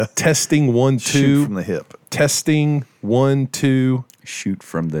Testing 1 2. Shoot from the hip. Testing 1 2. Shoot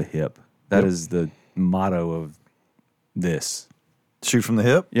from the hip. That is the motto of this. Shoot from the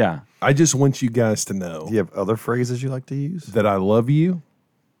hip? Yeah. I just want you guys to know Do you have other phrases you like to use? that I love you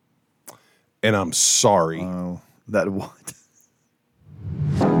and I'm sorry. Oh, that what?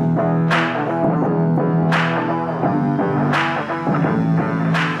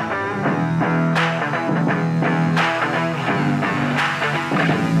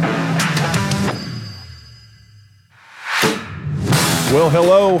 Well,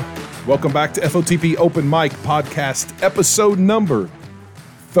 hello. Welcome back to FOTP Open Mic Podcast, episode number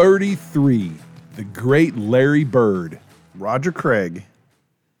 33. The great Larry Bird. Roger Craig.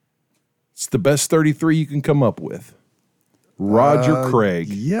 It's the best 33 you can come up with. Roger Craig.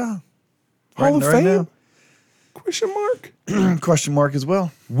 Yeah. Hall of Right Fame? now. Question mark. Question mark as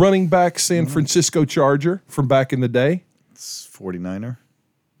well. Running back San Francisco Charger from back in the day. It's 49er.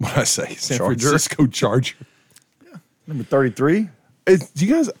 What did I say? San Charger. Francisco Charger. Number 33? You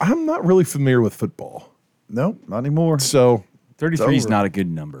guys, I'm not really familiar with football. Nope, not anymore. So 33 is over. not a good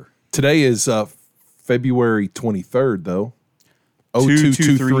number. today is February 23rd, though.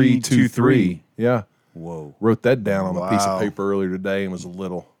 022323. Yeah. Whoa. Wrote that down on a piece of Wow. paper earlier today and was a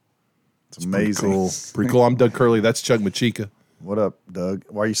little. It's amazing. Cool. Pretty cool. I'm Doug Curley. That's Chuck Machika. What up, Doug?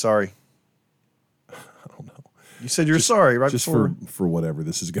 Why are you sorry? I don't know. You said you're sorry right Just before. for whatever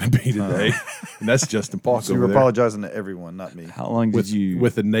this is going to be today. And that's Justin Paulk So over you're there apologizing to everyone, not me. How long did with, you...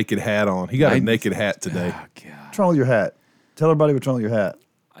 with a naked hat on. He got a naked hat today. Oh, God. What's wrong with your hat? Tell everybody what's wrong with your hat.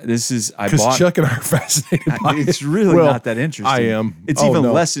 This is... I Because bought... Chuck and I are fascinated by it. It's really Well, not that interesting. I am. It's Oh, even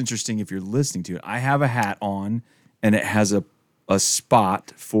no. less interesting if you're listening to it. I have a hat on, and it has a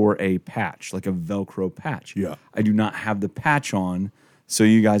spot for a patch, like a Velcro patch. Yeah. I do not have the patch on, so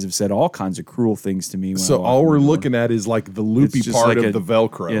you guys have said all kinds of cruel things to me. When I So walk all in we're the door. looking at is like the loopy It's just part like of the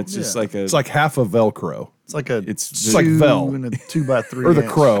Velcro. Yeah, it's just Yeah. like a... It's like half a Velcro. It's like a It's like Vel. and a 2x3 Or the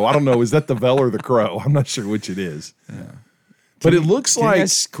inch. crow. I don't know. Is that the Vel or the crow? I'm not sure which it is. But it looks Can you like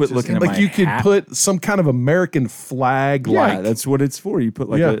guys quit looking at like my you could hat? put some kind of American flag. Yeah, like that's what it's for. You put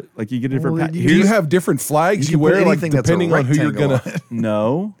like Yeah. you get a different Well, patch. you- do you have different flags You you, can put wear, like anything that's a depending on who you're rectangle gonna? on it.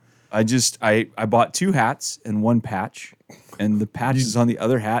 No, I bought two hats and one patch, and the patch is on the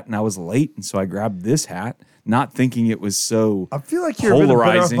other hat, and I was late, and so I grabbed this hat, not thinking it was so. I feel like you're better off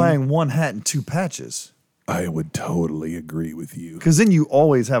Polarizing. buying one hat and two patches. I would totally agree with you. Because then you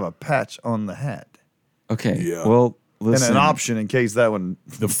always have a patch on the hat. Okay, Yeah. well, listen, And an option in case that one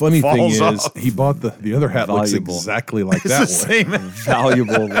The funny thing falls is, off. he bought the other hat looks Valuable. exactly like It's that the one. same.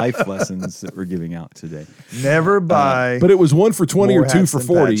 valuable life lessons that we're giving out today. Never buy. But it was 1 for 20 or More 2 hats for than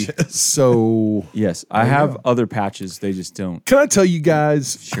 40. patches. So Yes, I have other patches. They just don't. can I tell you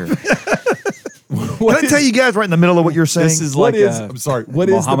guys? Sure, What Can I tell you guys right in the middle of what you're saying? this is What like is? a I'm sorry. What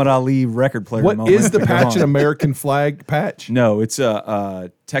is Muhammad Ali record player. what moment. is the Come patch? An on. American flag patch? No, it's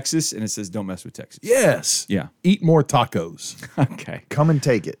Texas, and it says "Don't mess with Texas." Yes. Yeah. Eat more tacos. Okay. Come and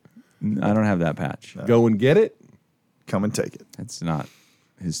take it. I don't have that patch. Go and get it. Come and take it. That's not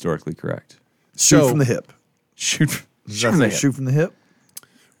historically correct. Shoot So- from the hip. Shoot, Shoot from the hip. Shoot from the hip.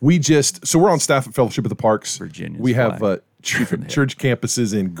 So we're on staff at Fellowship of the Parks. Virginia's We have flag. from the hip. church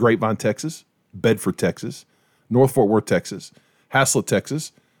campuses in Grapevine, Texas, Bedford, Texas, North Fort Worth, Texas, Haslett,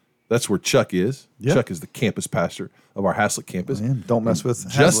 Texas. That's where Chuck is. Yeah. Chuck is the campus pastor of our Haslett campus. Man, don't mess with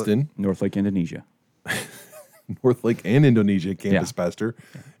Hazlitt. Justin, North Lake, Indonesia. North Lake and Indonesia campus Yeah. pastor,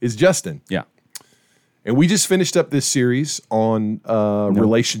 is Justin. Yeah. And we just finished up this series on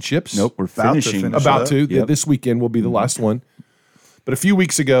relationships. Nope. We're About to finishing. finish. About to. Yep. This weekend will be the last one. But a few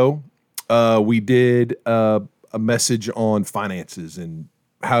weeks ago, we did a message on finances and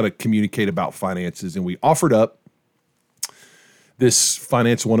how to communicate about finances. And we offered up this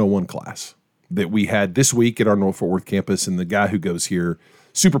Finance 101 class that we had this week at our North Fort Worth campus. And the guy who goes here,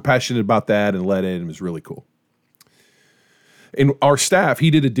 super passionate about that and led it, and it was really cool. And our staff, he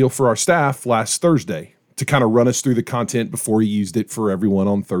did a deal for our staff last Thursday to kind of run us through the content before he used it for everyone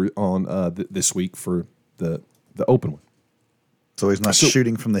on this week for the open one. So he's not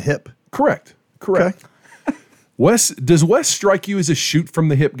shooting from the hip. Correct. Does Wes strike you as a shoot from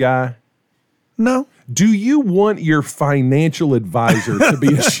the hip guy? No. Do you want your financial advisor to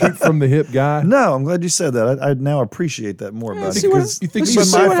be a shoot from the hip guy? No, I'm glad you said that. I now appreciate that more about see it what- because you think he's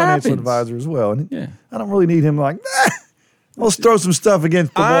let's my see what financial happens. advisor as well. And Yeah. I don't really need him like, let's throw some stuff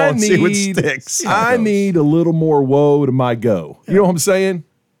against the wall and see what sticks. I need a little more woe to my go. You know what I'm saying?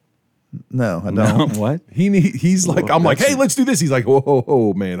 No, I don't. What? He's like, I'm like, hey, let's do this. He's like,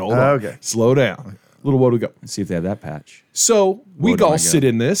 whoa, man, hold on. Okay. Slow down. Little woe to go. Let's see if they have that patch. So we Woe to all my sit God.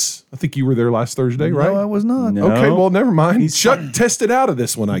 in this. I think you were there last Thursday, right? No, I was not. No. Okay, well, never mind. He's Chuck tested out of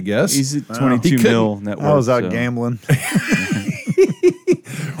this one, I guess. He's at He 22 couldn't- mil net worth. I was out so- gambling.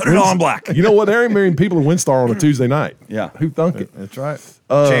 Put it on black. You know what? There ain't many people at WinStar on a Tuesday night. Yeah. Who thunk it? That's right.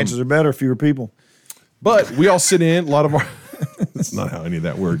 Chances are better, fewer people. But we all sit in. A lot of our. That's not how any of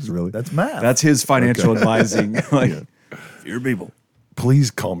that works, really. That's math. That's his financial advising. Like, fewer people.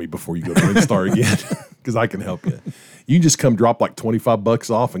 Please call me before you go to WinStar again, because I can help you. You can just come drop like $25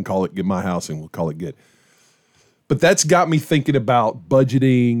 off and call it Get My House, and we'll call it good. But that's got me thinking about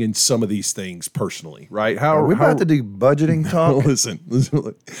budgeting and some of these things personally, right? How Are we how, about to do budgeting talk? listen.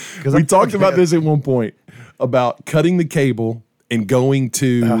 We I'm talked about fucking- this at one point about cutting the cable and going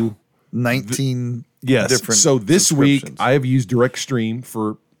to 19 yes. different So this week subscriptions. I have used DirectStream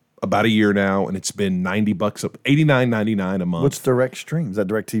for about a year now, and it's been $90 up, $89.99 a month. What's Direct Stream? Is that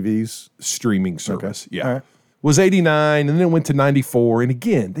Direct TV's? Streaming service? Yeah. All right. Was 89 and then it went to 94. And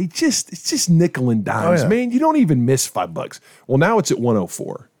again, it's just nickel and dimes, Oh, yeah. man. You don't even miss $5. Well, now it's at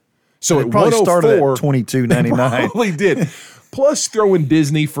 104. So It at probably 104, started at $22.99. Probably did. Plus throwing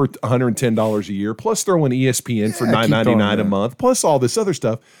Disney for $110 a year, plus throwing ESPN for Yeah, keep throwing $9.99 a that. month, plus all this other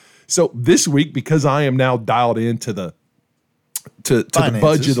stuff. So this week, because I am now dialed into the to the Finances.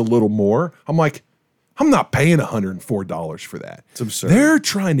 budget a little more, I'm like, I'm not paying $104 for that. It's absurd. They're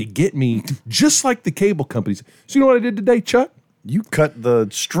trying to get me just like the cable companies. So you know what I did today, Chuck? You cut the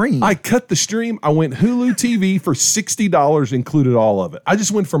stream. I cut the stream. I went Hulu TV for $60, included all of it. I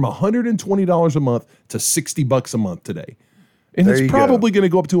just went from $120 a month to $60 a month today. And There it's you go. probably going to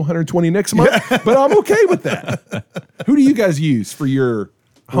go up to $120 next month, but I'm okay with that. Who do you guys use for your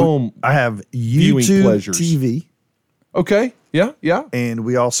home? I have Viewing YouTube pleasures. TV, Okay. Yeah. Yeah. and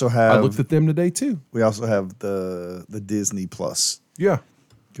we also I have looked at them today too. the Disney Plus Yeah.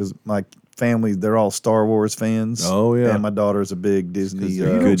 because my family they're all Star Wars fans. Oh, yeah. and my daughter's a big Disney. You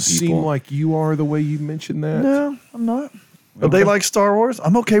they're don't good seem people. like you are the way you mentioned that. No, I'm not. But they like Star Wars.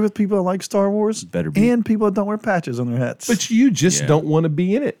 I'm okay with people that like Star Wars. Better be. And people that don't wear patches on their hats. But you just Yeah. don't want to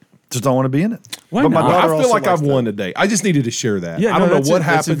be in it. just don't want to be in it. Why but my not? daughter I feel also like I've likes won that. today. I just needed to share that. Yeah, I no, don't know that's what a-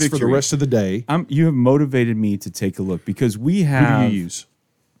 that's a happens for the victory. rest of the day. You have motivated me to take a look because we Who have do you use?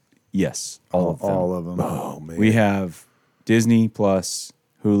 yes, all of them. All of them. Oh man. We have Disney Plus,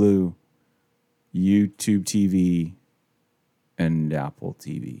 Hulu, YouTube TV, and Apple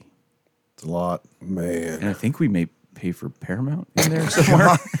TV. It's a lot. man. And I think we may pay for Paramount in there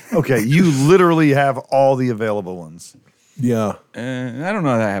somewhere. Okay, you literally have all the available ones. Yeah. I don't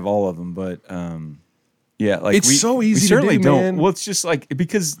know that I have all of them, but yeah, like It's so easy We to certainly do, don't. man. Well, it's just like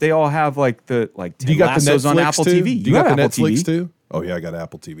because they all have like the like Do you got the Lasso's Netflix on Apple too? TV. Do you got the have Netflix Apple TV. too? Oh yeah, I got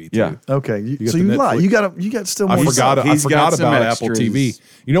Apple TV too. Yeah. Okay, got so the you lie. Netflix? You got still I more. forgot. stuff. I He's forgot got some about Apple extras. TV.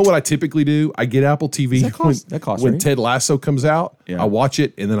 You know what I typically do? I get Apple TV That costs- that costs, when right? Ted Lasso comes out. Yeah. I watch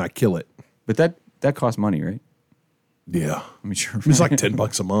it and then I kill it. But that costs money, right? Yeah, I mean, sure. it's like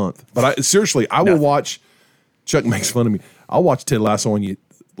 $10 a month. But I seriously, I will watch. Chuck makes fun of me. I'll watch Ted Lasso on you.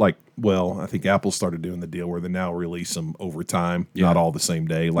 Like, well, I think Apple started doing the deal where they now release them over time, not all the same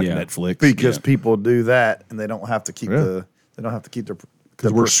day, like Yeah. Netflix. because people do that and they don't have to keep Yeah. their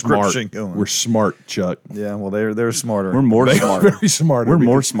Because we're smart. prescription going. We're smart, Chuck. yeah, well they're smarter. We're more They are smart. very smart. We're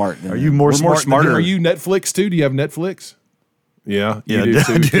more smart. Than Are you them. more We're smart than smarter? Are you Netflix too? Do you have Netflix? Yeah, Yeah, you do I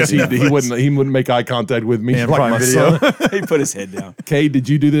too. do 'Cause have he Netflix. wouldn't make eye contact with me And like Prime my Video. son. he put his head down. Kay, did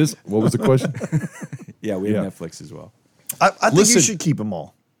you do this? What was the question? Yeah, we have Yeah. Netflix as well. I think Listen. you should keep them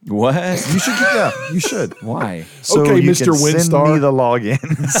all. What? You should keep yeah, you should. Why? So Okay, you Mr. can send Windstar. me the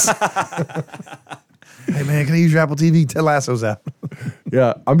logins. Hey man, can I use your Apple TV? Ted Lasso's out.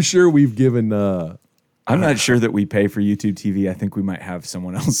 Yeah, I'm sure we've given. I'm not sure that we pay for YouTube TV. I think we might have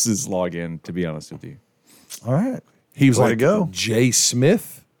someone else's login. To be honest with you, All right. He was Way to like go. J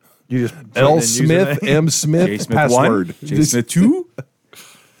Smith, You just put L in Smith, username. M Smith, J Smith password. 1, J Smith 2.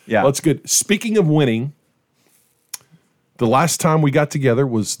 Yeah, That's good. Speaking of winning, the last time we got together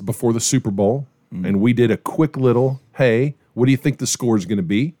was before the Super Bowl, and we did a quick little, hey, what do you think the score is going to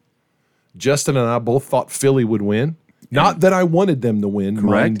be? Justin and I both thought Philly would win. Not that I wanted them to win,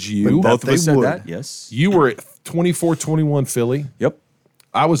 mind you. but both of they us said would. that. Yes. You were at 24-21 Philly. Yep.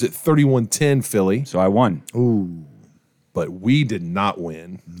 I was at 31-10 Philly, So I won. Ooh. but we did not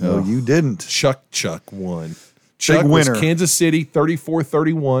win. No, you didn't. Chuck won. Chuck Big was winner. Kansas City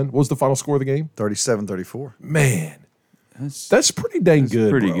 34-31. What was the final score of the game? 37-34. Man, that's pretty dang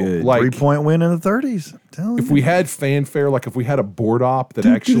good. pretty bro. good. Like 3-point win in the 30s. I'm telling if you. we had fanfare, like if we had a board op that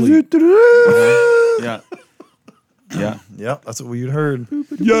actually Yeah. Yeah. Yep, that's what you'd heard.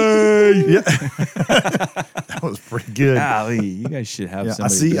 Yay! Yeah, that was pretty good. Golly, you guys should have Yeah, I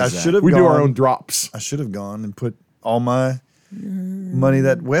somebody. see. who I does that. should have. We gone, do our own drops. I should have gone and put all my money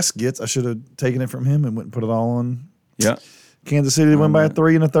that West gets. I should have taken it from him and went and put it all on Yeah. Kansas City to win by a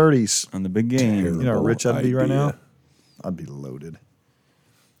 3 in the 30s. On the big game. You know how rich I'd be right idea. now? I'd be loaded.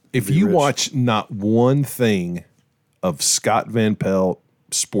 If be you rich. watch not one thing of Scott Van Pelt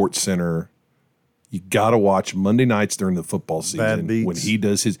Sports Center, you got to watch Monday nights during the football season Beats. when he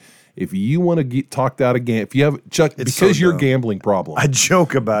does his. If you want to get talked out of gambling, if you have Chuck, It's because so your dumb. gambling problem, I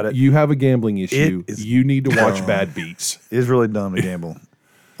joke about it. you have a gambling issue. is You need to watch dumb. Bad Beats. It's really dumb to gamble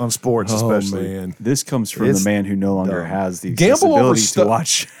on sports, especially. Oh man, This comes from It's the man who no longer dumb. has the Gamble over accessibility to stuff-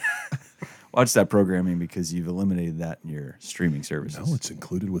 watch watch that programming because you've eliminated that in your streaming services. oh, it's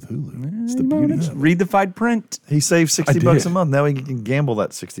included with Hulu. It's the beauty Beauty. of it. Read the fine print. He saved $60 did. bucks a month. Now he can gamble that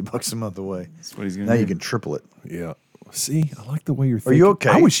 $60 a month away. That's what he's going Now to do. you can triple it. Yeah. See, I like the way you're thinking. you okay?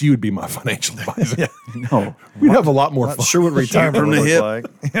 I wish you would be my financial advisor. No. We'd have a lot more Not fun. sure what retirement from would the look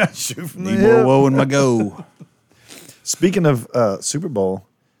hip. like. Yeah, shoot from the Need more hip. woe in my go. Speaking of Super Bowl,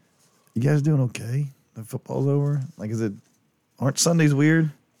 you guys doing okay? The football's over. Like, aren't Sundays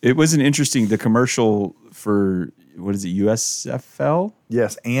weird? It was an interesting, the commercial for, what is it, USFL?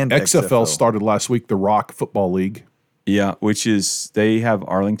 Yes, and XFL started last week, the Rock Football League. Yeah, which is, they have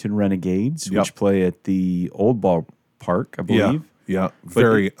Arlington Renegades, Yep. which play at the old ballpark, I believe. Yeah.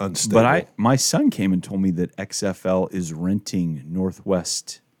 Very unstable. But my son came and told me that XFL is renting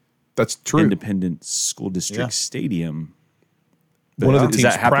Northwest That's true. Independent School District Yeah. Stadium. One of the Is teams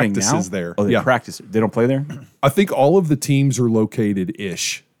that happening practices now? there. Oh, they Yeah. practice. They don't play there? I think all of the teams are located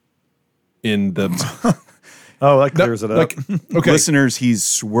ish in the. Oh, that clears it up. Like, okay. Listeners, he's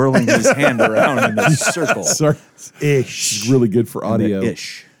swirling his hand around in a circle. Sorry. Ish. It's really good for audio.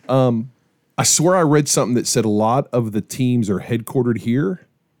 Ish. I swear I read something that said a lot of the teams are headquartered here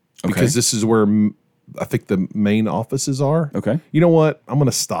because this is where I think the main offices are. Okay. You know what? I'm going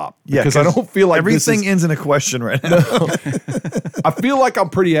to stop Yeah, because I don't feel like everything This ends in a question right now. I feel like I'm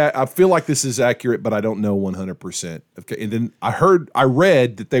pretty. I feel like this is accurate, but I don't know 100%. Okay. And then I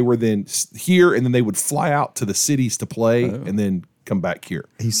read that they were then here, and then they would fly out to the cities to play, and then come back here.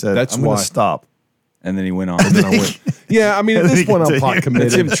 He said, "That's I'm why." going to stop. And then he went on. And I went, yeah, I mean, at this point, I'm pot It's him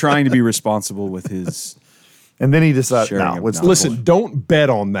committed. trying to be responsible with his. And then he decided, Sharing no, of what's the knowledge. point? Listen, don't bet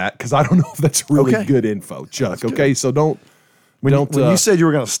on that because I don't know if that's really Okay. good info, Chuck. Okay, so don't. When don't. you said you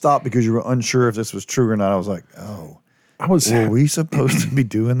were going to stop because you were unsure if this was true or not, I was like, oh, I was. were we supposed to be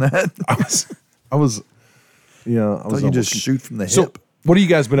doing that? I was. Yeah, I I was. thought you just almost- shoot from the So, hip. what have you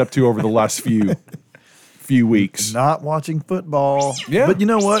guys been up to over the last few weeks? Not watching football. Yeah. But you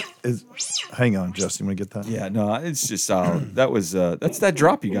know what? Hang on, Justin. You want to get that? Yeah, no, it's just that's that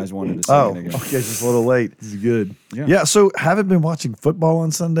drop you guys wanted a Oh, second ago. okay. Just a little late. This is good. Yeah. So haven't been watching football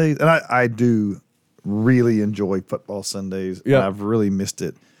on Sundays. And I do really enjoy football Sundays. Yeah. And I've really missed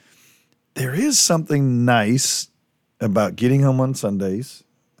it. There is something nice about getting home on Sundays.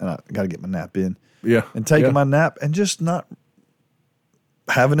 And I got to get my nap in. Yeah, And taking yeah. my nap and just not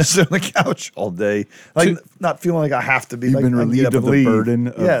having to sit on the couch all day. Like not feeling like I have to be. You've like, been I can get relieved up of and the leave. burden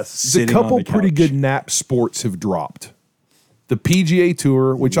of Yes. The sitting on couple the pretty couch. good nap sports have dropped. The PGA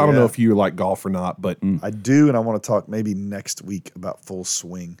Tour, which I don't know Yeah. if you like golf or not, but I do, and I want to talk maybe next week about Full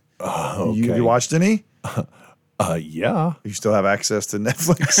Swing. okay. You watched any? Yeah, You still have access to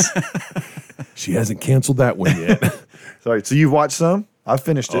Netflix? she hasn't canceled that one yet. Sorry, so you've watched some? I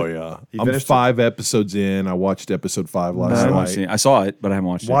finished it. Oh yeah, You I'm finished 5 episodes in. I watched episode 5 last I haven't night. watched any. I saw it, but I haven't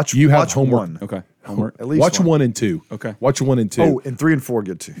watched it? Watch. You have watch homework. One. it. Okay. Homework. At least Watch one. 1 and 2. Okay. Watch 1 and 2. Oh, and 3 and 4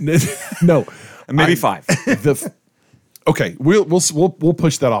 get to. No, And maybe 5. Okay, we'll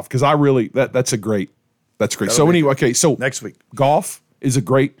push that off because I really that's great. So be anyway, okay, so Next week. golf is a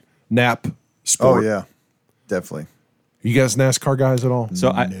great nap Oh sport. yeah, definitely. You guys NASCAR guys at all?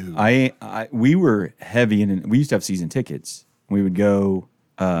 So we were heavy in. We used to have season tickets. We would go.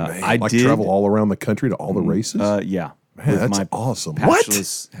 I like did travel all around the country to all the races. Yeah. Man, that's awesome.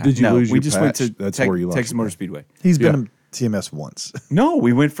 patchless- Did you no, lose we your just went patch? to That's where you lost Texas your Motor patch. Speedway. He's Yeah. been to TMS once. No,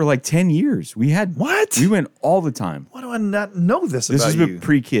 we went for like 10 years. We had What? We went all the time. Why do I not know this This about is you? with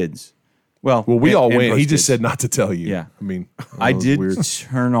pre-kids. Well, Well, we and- all and went. He post-kids. just said not to tell you. Yeah. I mean, I that was did weird.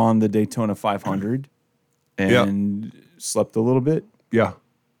 turn on the Daytona 500 and slept a little bit. Yeah,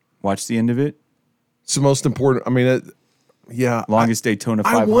 Watched the end of it. it's the most important. I mean, yeah, Longest Daytona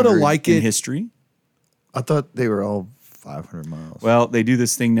I 500 wanna like in it. history. I thought they were all 500 miles. Well, they do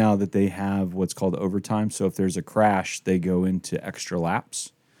this thing now that they have what's called overtime. So if there's a crash, they go into extra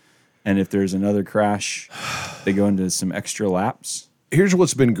laps. And if there's another crash, they go into some extra laps. Here's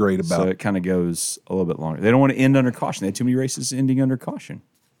what's been great about So it kind of goes a little bit longer. They don't want to end under caution. They had too many races ending under caution.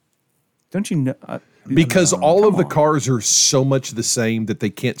 Don't you know? because all of the on. cars are so much the same that they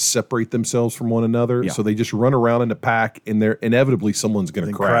can't separate themselves from one another. Yeah. So they just run around in a pack, and they're inevitably someone's going to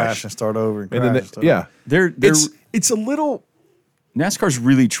Then crash. and start over. And And then, crash, start yeah, over. They're it's a little. NASCAR's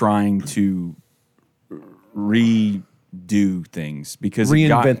really trying to redo things because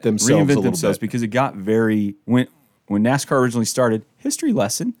Reinvent themselves a little bit. because it got very when NASCAR originally started. History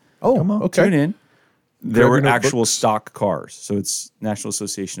lesson. Oh, Tune okay. in. There Grab were your actual notebooks. stock cars. So it's National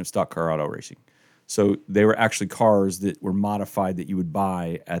Association of Stock Car Auto Racing. So they were actually cars that were modified that you would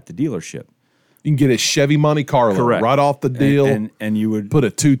buy at the dealership. You can get a Chevy Monte Carlo Correct. right off the deal. And you would put a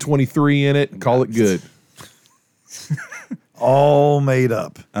 223 in it and call it good. All made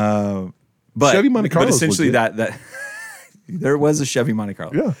up. but Chevy Monte but Carlo's essentially legit. that there was a Chevy Monte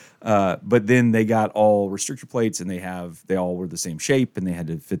Carlo. Yeah. But then they got all restrictor plates and they all were the same shape and they had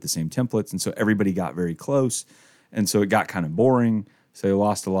to fit the same templates. And so everybody got very close. And so it got kind of boring. So they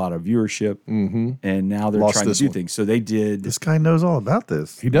lost a lot of viewership. Mm-hmm. And now they're Lost trying to this do one. things. So they did. This guy knows all about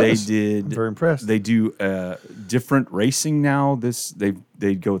this. He They does. did. I'm very impressed. They do different racing now.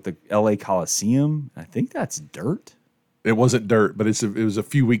 They go with the LA Coliseum. I think that's dirt. It wasn't dirt, but it was a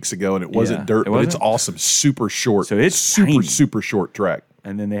few weeks ago, and it wasn't Yeah, dirt, it but it's wasn't? awesome. Super short. So it's super tiny. short track.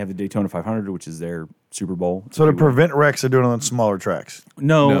 And then they have the Daytona 500, which is their Super Bowl. So to prevent wrecks, they're doing it on smaller tracks.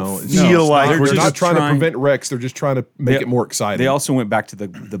 No, it's Feel like they're we're just not just trying to prevent wrecks. They're just trying to make it more exciting. They also went back to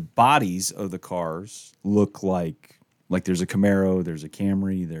the bodies of the cars look like there's a Camaro, there's a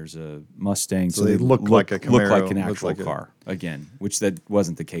Camry, there's a Mustang. So they look like a look like Camaro, an look actual like a- car again, which that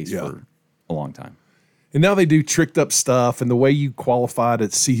wasn't the case Yeah. for a long time. And now they do tricked up stuff, and the way you qualify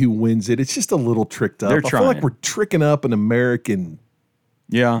to see who wins it, it's just a little tricked up. They're I feel like trying. we're tricking up an American,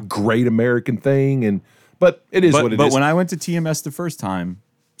 Yeah, great American thing, but it is what it is. but when I went to TMS the first time,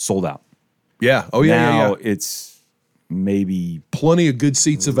 sold out. yeah, oh yeah, now yeah, yeah. it's maybe Plenty of good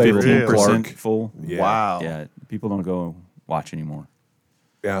seats available. 15% Clark. full. Yeah. Wow. Yeah, people don't go watch anymore.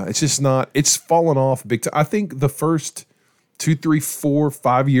 Yeah, it's just not. It's fallen off big time. I think the first 2, 3, 4,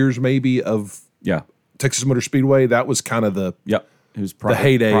 5 years maybe of Yeah, Texas Motor Speedway, that was kind of the yep. It was the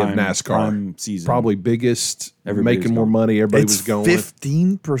heyday prime, of NASCAR. prime season. Probably biggest, Everybody was making more going. money. Everybody It's was going. with.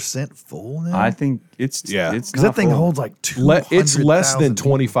 15% full now. I think it's Yeah. It's because not that thing full. holds like 200,000. It's less than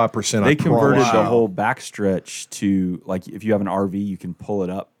 25%. They converted the Wow. whole backstretch to like if you have an RV, you can pull it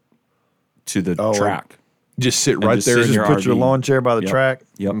up to the Oh, track. Just sit And right just there sit in in your your Put your RV. lawn chair by the Yep. track.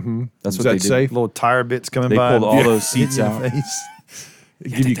 Yep, that's Is what that they did. safe? Little tire bits coming They by. pulled all those seats in your out. face.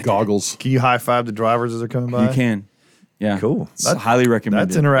 give you goggles. Can you high five the drivers as they're coming by? You can, yeah, Cool. It's That- highly recommended.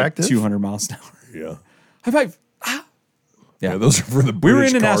 that's interactive. 200 miles an hour. Yeah. High five. Yeah, those are for the We were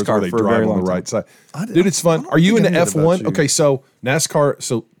British into cars NASCAR where they for a drive very on long the right side. did- Dude, it's fun. I don't Are you think into I knew that about F1? you. Okay, so NASCAR,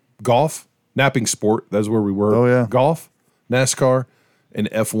 so golf, napping sport, that's where we were. Oh, yeah. Golf, NASCAR, and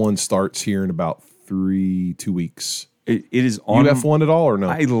F1 starts here in about 2 weeks. It is You on F1 at all or no?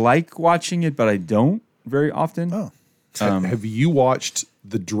 I like watching it, but I don't very often. Oh. Have you watched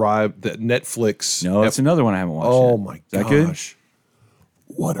the Netflix? No, that's another one I haven't watched. Oh yet. my Is that good? gosh.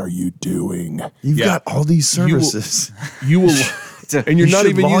 What are you doing? You've Yeah. got all these You will- services. You will, and you're You not should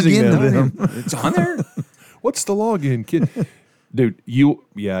even log using into them. them. It's on there. What's the login, kid? Dude, you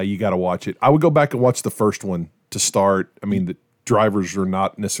got to watch it. I would go back and watch the first one to start. I mean, the drivers are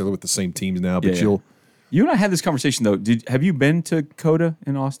not necessarily with the same teams now, but Yeah. you'll You and I had this conversation though. Have you been to COTA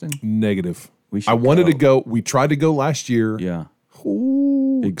in Austin? negative. We should I wanted to go. go. We tried to go last year. Yeah,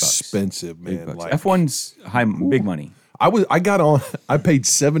 Ooh, Big bucks. expensive, big man. bucks. Like, F1's big money. I got on. I paid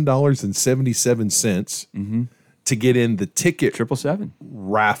 $7.77 to get in the ticket 777.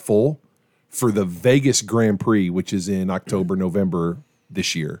 raffle for the Vegas Grand Prix, which is in October, November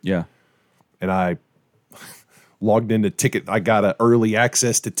this year. Yeah. And I logged into ticket. I got an early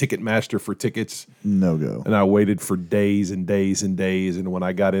access to Ticketmaster for tickets, No go. and I waited for days and days and days. And when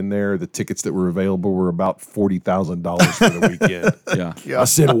I got in there, the tickets that were available were about $40,000 for the weekend. Yeah. I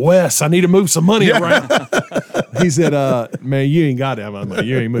said, Wes, I need to move some money around. He said, man, you ain't got that much money.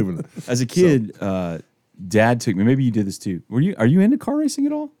 You ain't moving. As a kid, Dad took me. Maybe you did this too. Are you into car racing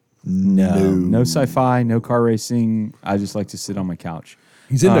at all? No sci-fi, no car racing. I just like to sit on my couch.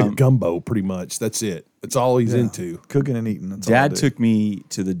 He's into gumbo pretty much. That's it. That's all he's into. Cooking and eating. That's all I Dad do. took me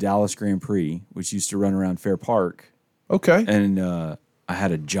to the Dallas Grand Prix, which used to run around Fair Park, Okay. and I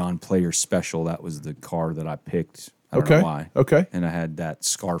had a John Player Special. That was the car that I picked. I don't Okay. know why. Okay. And I had that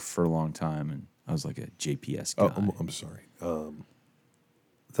scarf for a long time, and I was like a JPS guy. Oh, I'm sorry.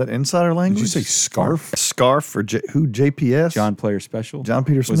 Is that insider language? Did you say scarf? Scarf for who? JPS? John Player Special. John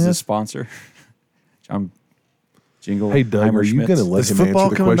Peter was the Smith? sponsor. John. Jingle. Hey, Doug, are you going to let Is him football answer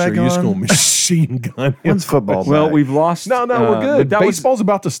the coming question? Or are you back just on? going to machine gun him? When's football Well, back? we've lost. No, we're but good. that was- Baseball's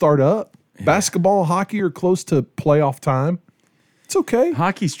about to start up. Basketball, hockey are close to playoff time. It's okay.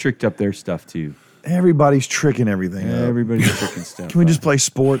 Hockey's tricked up their stuff too. Everybody's tricking everything up. Everybody's tricking stuff. Can we just play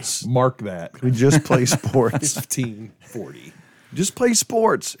sports? Mark that. Can we just play sports? 1540. Just play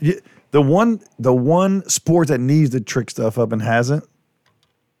sports. The one sport that needs to trick stuff up and hasn't,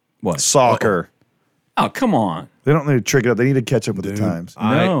 what? soccer. Oh, come on. They don't need to trick it up. They need to catch up with the times.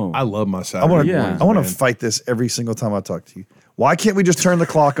 No. I love my I Saturday want to. Yeah. mornings, I want man. to fight this every single time I talk to you. Why can't we just turn the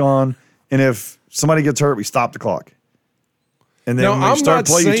clock on, and if somebody gets hurt, we stop the clock, and then No, when we I'm start not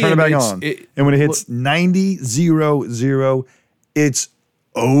playing, you turn it back saying on, it's- and when it hits 90-0-0, it's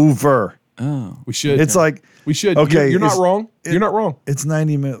over. We should. It's like we should. Okay, You're not it's- wrong. You're not wrong. It's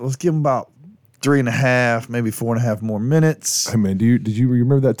 90 minutes. Let's give them about 3.5, maybe 4.5 more minutes. Hey, man, did you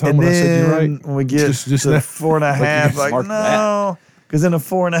remember that time And when I said then you're right? when we get Just to now. 4.5, like, mark no. Because in a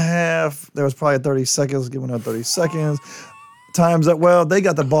 4.5, there was probably 30 seconds, giving up 30 seconds. Times that, well, they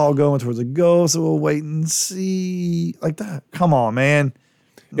got the ball going towards the goal, so we'll wait and see. Like that. Come on, man.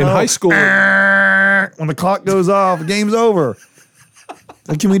 In high school, When the clock goes off, the game's over.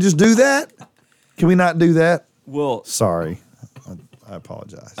 Like, can we just do that? Can we not do that? Well, Sorry. I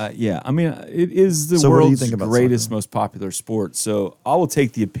apologize. yeah. I mean, it is the So what do you world's think about greatest, soccer? most popular sport. So I will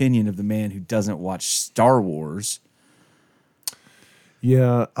take the opinion of the man who doesn't watch Star Wars.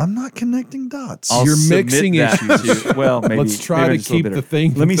 yeah. I'm not connecting dots. I'll You're submit mixing that issues. to- well, maybe Let's try maybe to just a little keep bit the of-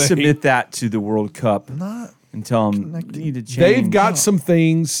 thing Let me the submit that to the World Cup not and tell them connecting. you need to change. They've got some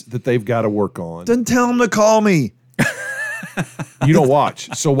things that they've got to work on. Then tell them to call me. You don't watch,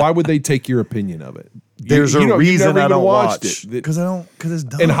 so why would they take your opinion of it? There's you a know, you've reason never I even don't watched watch. it. Because it's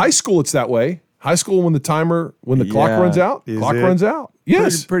dumb. In high school, it's that way. High school, when the clock Yeah. runs out, Is clock it? runs out.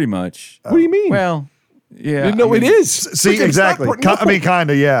 Yes. pretty much. What do you mean? Well, yeah. No, I mean, it is. See, Freaking exactly. stop- I mean, kind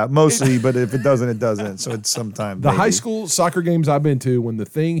of, yeah. Mostly, but if it doesn't, it doesn't. So it's sometimes. The high school soccer games I've been to, when the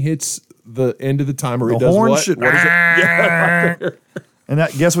thing hits the end of the timer, The it does horn what? should- What is it? Yeah, right there. And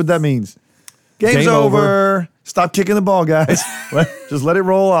guess what that means? Game's Game over. over. Stop kicking the ball, guys. Just let it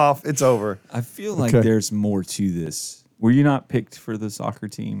roll off. It's over. I feel like Okay. there's more to this. Were you not picked for the soccer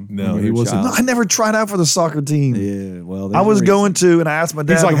team? No, when you he were a wasn't. No, child? I never tried out for the soccer team. Yeah, well, I was going to, and I asked my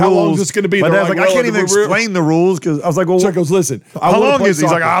dad. He's like, the "How long rules." is this gonna be?" My They're dad's like, like, I "Well, can't even we're- explain the rules because I was like, well, Chuck goes, listen. I how wanna long play is he?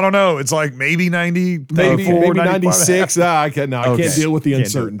 He's like, soccer. I don't know. It's like maybe 90, Maybe 94, 96. I can't Okay. deal with the Can't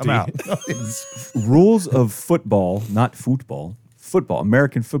do it. uncertainty. I'm out. Rules of football, not football. Football,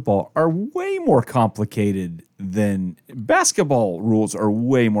 American football, are way more complicated than basketball. Rules are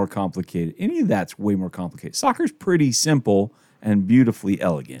way more complicated. Any of that's way more complicated. Soccer's pretty simple and beautifully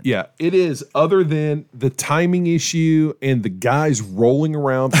elegant. Yeah, it is. Other than the timing issue and the guys rolling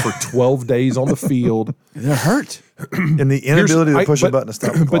around for 12 days on the field. They're hurt. And the inability to push a button to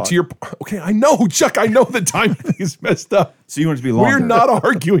stop the But clock. to your okay, I know, Chuck. I know the timing thing is messed up. So you want it to be longer. We're not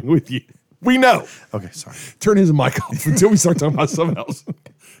arguing with you. We know. Okay, sorry. Turn his mic off until we start talking about something else.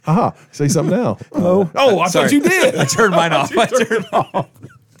 Haha. Say something now. Oh, I Sorry. thought you did. I turned mine off. I turned off.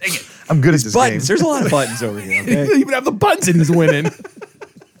 I'm good at this Buttons. game. There's a lot of buttons over here. He Okay? doesn't even have the buttons and he's winning.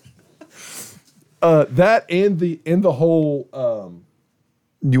 That and the whole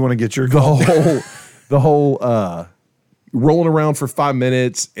You want to get your the whole rolling around for 5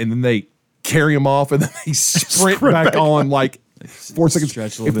 minutes and then they carry him off and then they sprint back on like 4 seconds.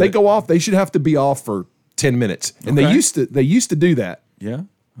 Stretch a If little they bit. go off, they should have to be off for 10 minutes. And Okay. they used to do that. Yeah.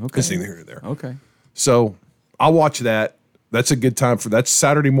 Okay. It's neither here nor there. Okay. So I'll watch that. That's a good time that's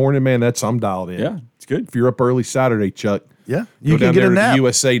Saturday morning, man. I'm dialed in. Yeah, it's good. If you're up early Saturday, Chuck, Yeah. go You can down get there a to the nap.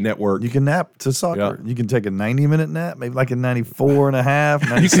 USA Network. You can nap to soccer. Yeah. You can take a 90-minute nap, maybe like a 94.5, You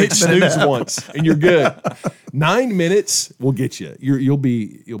can hit 96-minute snooze nap. once and you're good. 9 minutes will get you. You'll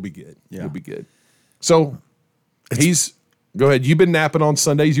be good. Yeah. You'll be good. So go ahead. You've been napping on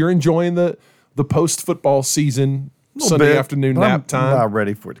Sundays. You're enjoying the post football season Little Sunday bit, afternoon but nap I'm time. not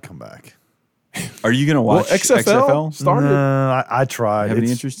ready for it to come back. Are you going to Well, watch XFL started. I tried. Have any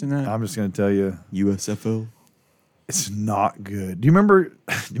It's- interest in that? I'm just going to tell you, USFL. it's not good. Do you remember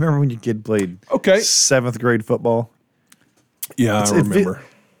when your kid played Okay. 7th grade football? Yeah, I it fe- remember.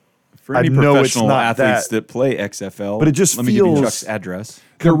 For I any know it's professional not athletes that, that play XFL, but it just let me give you feels- Chuck's address.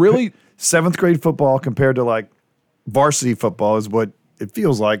 They're really 7th grade football compared to like varsity football is what it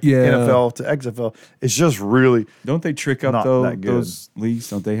feels like. Yeah. NFL to XFL. It's just really Don't they trick up Not that good. those leagues?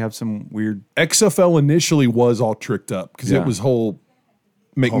 Don't they have some weird? XFL initially was all tricked up because Yeah. it was whole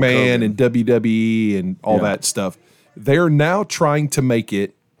McMahon Hogan. and WWE and all Yeah. that stuff. They're now trying to make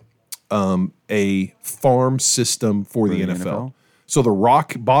it a farm system for the the NFL. NFL? So The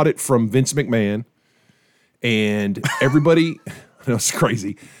Rock bought it from Vince McMahon, and everybody, no, it's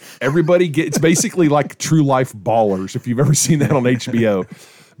crazy. Everybody it's basically like True Life Ballers, if you've ever seen that on HBO.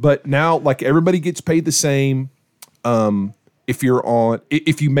 But now, like, everybody gets paid the same. If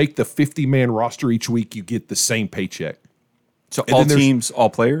you make the 50-man roster each week, you get the same paycheck. So And all then there's- teams, all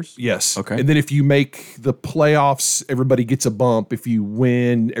players? Yes. Okay. And then if you make the playoffs, everybody gets a bump. If you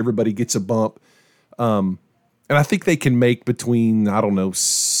win, everybody gets a bump. And I think they can make between, I don't know,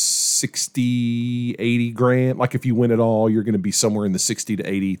 60, 80 grand. Like if you win it all, you're going to be somewhere in the 60 to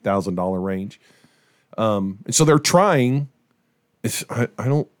 $80,000 range. And so they're trying. I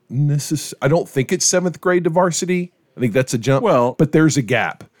don't think it's 7th grade to varsity. I think that's a jump. Well, but there's a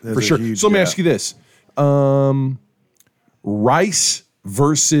gap There's for a sure. huge So let me gap. ask you this. Rice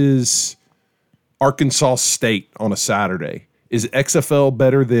versus Arkansas State on a Saturday. Is XFL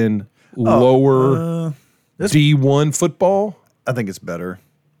better than lower D1 football? I think it's better.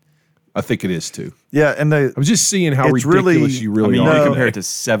 I think it is too. Yeah, and I was just seeing how It's ridiculous really- you I really mean, are. you No. compare it to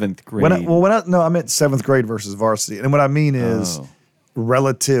 7th grade. I meant 7th grade versus varsity, and what I mean is Oh.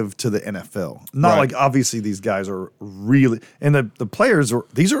 relative to the NFL. Not Right. like obviously these guys are really, and the players are.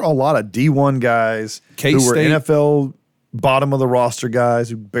 These are a lot of D1 guys who were K-State. NFL bottom of the roster guys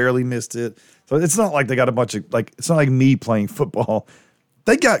who barely missed it. So it's not like they got a bunch of like. It's not like me playing football.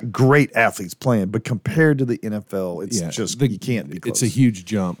 They got great athletes playing, but compared to the NFL, it's you can't be close. It's a huge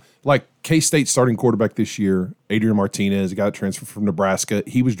jump. Like K-State starting quarterback this year, Adrian Martinez, a guy that transferred from Nebraska.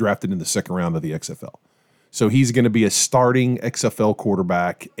 He was drafted in the 2nd round of the XFL. So he's going to be a starting XFL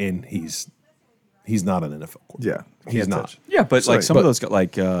quarterback, and he's not an NFL quarterback. Yeah, He's can't not. touch. yeah, but like some but- of those got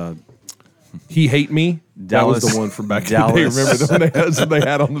like He Hate Me. That was Dallas- the one from back Dallas. in the day. Remember the one they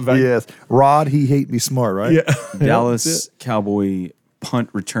had on the back? Yes, Rod, he hate me smart, right? Yeah. Dallas Cowboy punt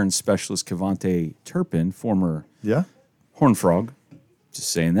return specialist Cavante Turpin, former Yeah. Horned Frog. Just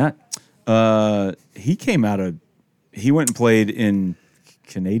saying that. He went and played in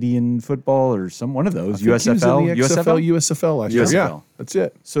Canadian football or one of those. He was in USFL. the USFL last year. USFL. Yeah, that's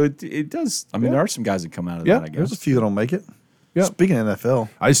it. So it does. I mean, there are some guys that come out of Yeah, that, I guess. There's a few that don't make it. Yeah. Speaking of NFL,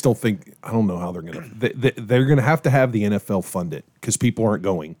 I just don't think. I don't know how they're gonna. They're gonna have to have the NFL fund it because people aren't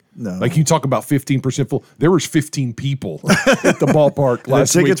going. No. Like you talk about 15% full. There was 15 people at the ballpark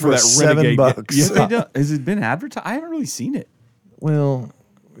last week tickets for were that $7. Renegade game. Yeah. Has it been advertised? I haven't really seen it. Well,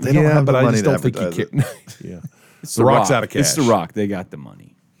 They don't have the but I money just to don't think you advertise can. Yeah, It's The Rock's Rock. out of It's The cash. Rock. They got the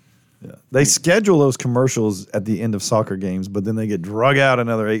money. they schedule those commercials at the end of soccer games, but then they get drug out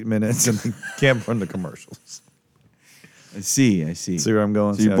another 8 minutes and they can't run the commercials. I see. See where I'm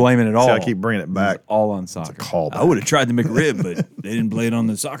going? So you're blaming it all. See, I keep bringing it back. It's all on soccer. callback. I would have tried the McRib, but they didn't play it on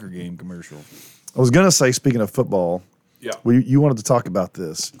the soccer game commercial. I was gonna say, speaking of football, Yeah. you wanted to talk about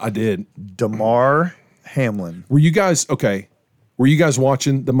this. I did. Damar Hamlin. Were you guys okay? Were you guys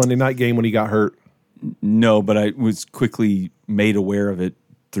watching the Monday night game when he got hurt? No, but I was quickly made aware of it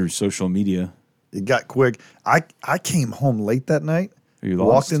through social media. It got quick. I came home late that night. Are you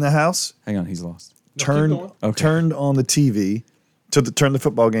Walked lost? in the house. Hang on, he's lost. Turned Okay. turned on the TV turned the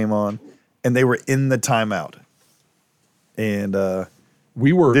football game on, and they were in the timeout, and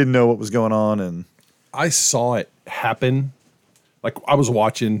We were. didn't know what was going on. And I saw it happen. Like I was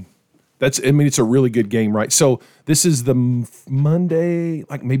watching. It's a really good game, right? So this is the Monday,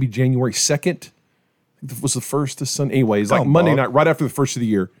 like maybe January 2nd. It was the first to Sunday. Anyways, like Oh, Monday Bob. night, right after the first of the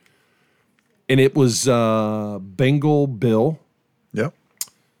year. And it was Bengal Bill. yep,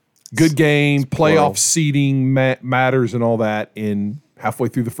 Good game, plural. playoff seeding matters and all that. In halfway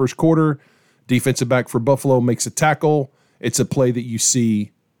through the first quarter, defensive back for Buffalo makes a tackle. It's a play that you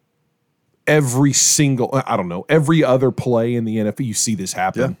see every other play in the NFL. You see this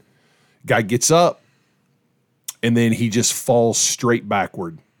happen. Yeah. Guy gets up, and then he just falls straight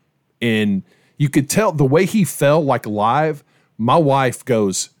backward. And you could tell the way he fell, like live, my wife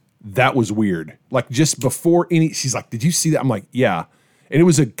goes, that was weird. Like just before she's like, did you see that? I'm like, yeah. And it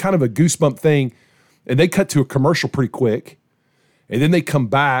was a kind of a goosebump thing. And they cut to a commercial pretty quick. And then they come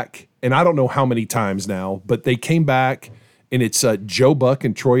back, and I don't know how many times now, but they came back, and it's Joe Buck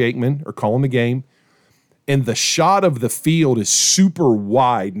and Troy Aikman are calling the game. And the shot of the field is super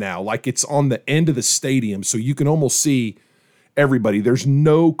wide now, like it's on the end of the stadium, so you can almost see everybody. There's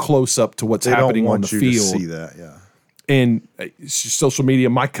no close up to what's they happening don't on the want you field. to see that. Yeah, And it's just social media.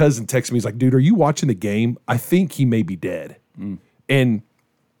 My cousin texted me. He's like, "Dude, are you watching the game? I think he may be dead." And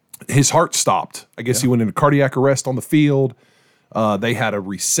his heart stopped. I guess he went into cardiac arrest on the field. They had to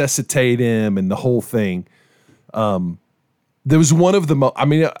resuscitate him and the whole thing. There was one of the most. I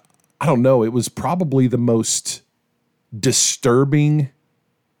mean, I don't know. It was probably the most disturbing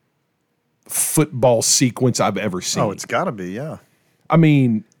football sequence I've ever seen. oh, it's got to be. Yeah, I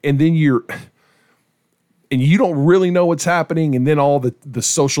mean, and then and you don't really know what's happening, and then all the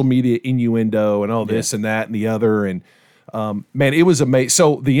social media innuendo and all this and that and the other, and man, it was amazing.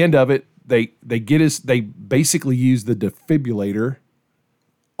 So the end of it, they basically use the defibrillator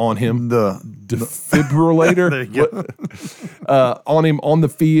on him. The Defibrillator there you go. on him on the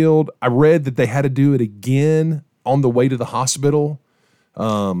field. I read that they had to do it again on the way to the hospital,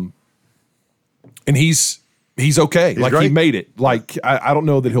 and he's okay. Like great. he made it. Like I don't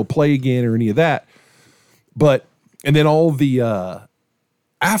know that he'll play again or any of that. But and then all the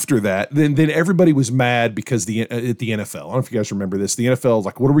after that, then everybody was mad because at the NFL. I don't know if you guys remember this. The NFL was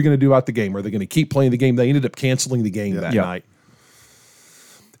like, "What are we going to do about the game? Are they going to keep playing the game?" They ended up canceling the game that night.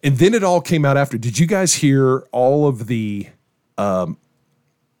 And then it all came out after. Did you guys hear all of the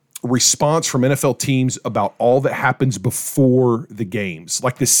response from NFL teams about all that happens before the games?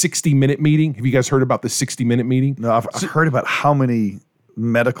 Like the 60-minute meeting. Have you guys heard about the 60-minute meeting? No, I've heard about how many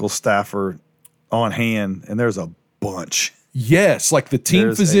medical staff are on hand, and there's a bunch. Yes, like the team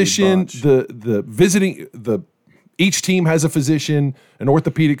There's a physician, bunch. the visiting each team has a physician, an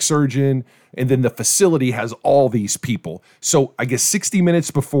orthopedic surgeon, and then the facility has all these people. So I guess 60 minutes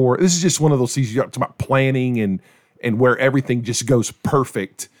before, this is just one of those things you talk about planning and where everything just goes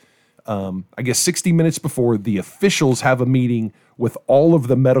perfect. I guess 60 minutes before, the officials have a meeting with all of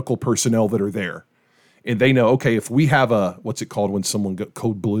the medical personnel that are there. And they know, okay, if we have what's it called when someone got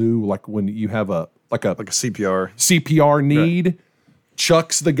code blue, like when you have a CPR. CPR need,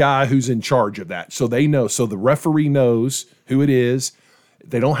 Chuck's the guy who's in charge of that. So they know. So the referee knows who it is.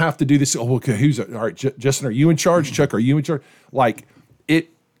 They don't have to do this. Oh, okay, all right, Justin, are you in charge? Chuck, are you in charge? Like it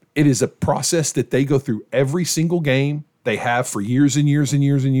is a process that they go through every single game. They have for years and years and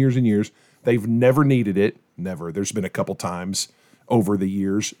years and years and years. They've never needed it. Never. There's been a couple times over the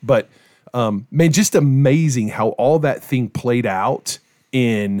years. But, man, just amazing how all that thing played out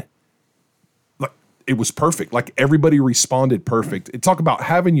in – it was perfect. Like everybody responded perfect. And talk about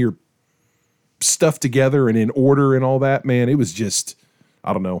having your stuff together and in order and all that, man. It was just,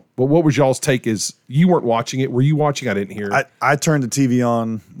 I don't know. But what was y'all's take? Is you weren't watching it? Were you watching? I didn't hear. I turned the TV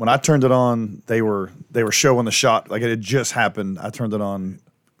on. When I turned it on, they were showing the shot like it had just happened. I turned it on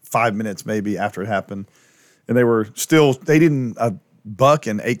 5 minutes maybe after it happened, and they didn't. Buck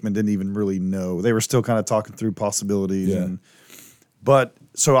and Aikman didn't even really know. They were still kind of talking through possibilities. But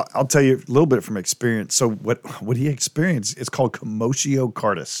so I'll tell you a little bit from experience. So what he experienced is called commotio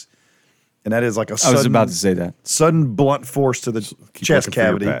cordis, and that is like a I was about to say that. sudden blunt force to the chest looking for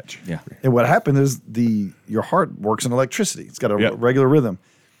your cavity. patch. Yeah. And what happened is your heart works in electricity. It's got a regular rhythm.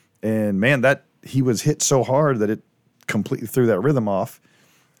 And man, that he was hit so hard that it completely threw that rhythm off.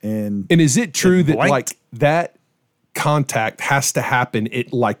 And is it true that blanked. like that contact has to happen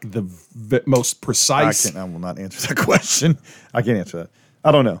at like the most precise? I will not answer that question. I can't answer that.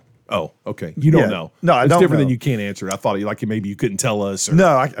 I don't know. Oh, okay. You don't Yeah. know. No, I it's don't different than know. you can't answer it. I thought maybe you couldn't tell us. Or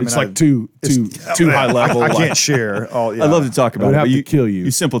No, it's like too high level. I like, can't share all. Yeah. I'd love to talk would about it, have but to kill you.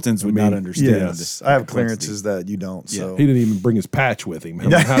 You simpletons would not understand. Yes, I have clearances that you don't. So He didn't even bring his patch with him. I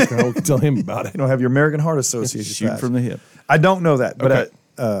mean, how can I tell him about it? you don't have your American Heart Association. Shoot patch. from the hip. I don't know that, but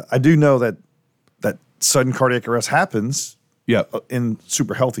Okay. I do know that sudden cardiac arrest happens Yeah. in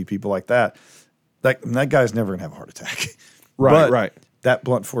super healthy people like that. That guy's never gonna have a heart attack. Right, But right. That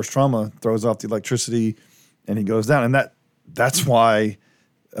blunt force trauma throws off the electricity, and he goes down. And that's why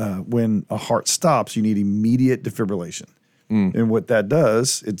when a heart stops, you need immediate defibrillation. And what that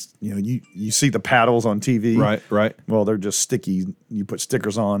does, it's you see the paddles on TV, Right. Well, they're just sticky. You put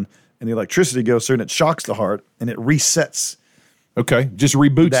stickers on, and the electricity goes through, and it shocks the heart, and it resets Okay. Just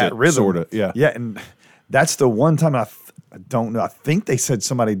reboots that it, rhythm. sort of. Yeah. Yeah, and that's the one time I don't know. I think they said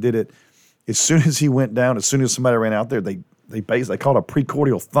somebody did it as soon as he went down. As soon as somebody ran out there, they call it a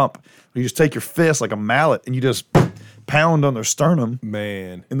precordial thump. You just take your fist like a mallet and you just pound on their sternum.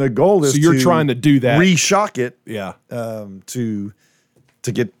 Man. And the goal is So you're trying to do that. reshock it Yeah.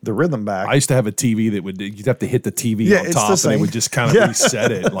 to get the rhythm back. I used to have a TV that you'd have to hit the TV Yeah, on it's top the and same. it would just kind of Yeah.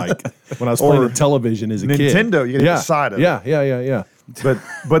 reset it. Like when I was playing Or the television as a kid. Nintendo, you get the side of it. Yeah.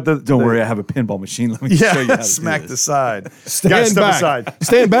 but Don't worry, I have a pinball machine. Let me show you how to smack do the this. side. Guys, Stand step back. aside.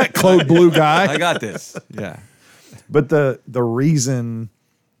 Stand back, Code Blue guy. I got this. Yeah. But the reason,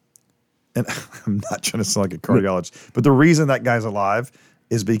 and I'm not trying to sound like a cardiologist, but the reason that guy's alive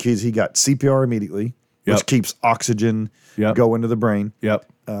is because he got CPR immediately, Yep. which keeps oxygen Yep. going to the brain. Yep.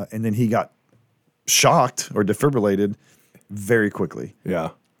 And then he got shocked or defibrillated very quickly. Yeah.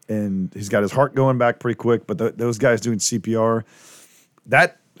 And he's got his heart going back pretty quick. But those guys doing CPR,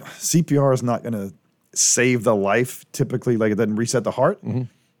 that CPR is not going to save the life typically. Like it doesn't reset the heart.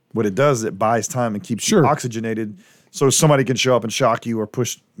 what it does is it buys time and keeps Sure. you oxygenated, so somebody can show up and shock you or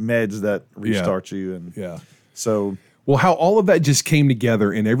push meds that restart you. And Yeah. so Well, how all of that just came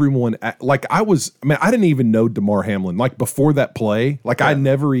together and everyone, like I didn't even know DeMar Hamlin. Like before that play, like I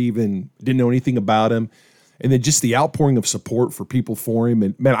never even didn't know anything about him. And then just the outpouring of support for people for him.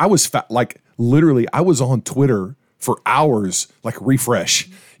 And man, I was like literally, I was on Twitter for hours, like refresh,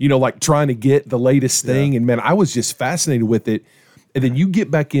 like trying to get the latest thing. And man, I was just fascinated with it. And then you get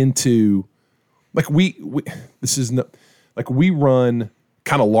back into like, we run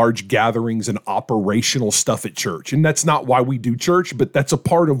kind of large gatherings and operational stuff at church. And that's not why we do church, but that's a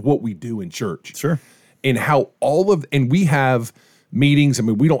part of what we do in church. Sure. And how and we have meetings. I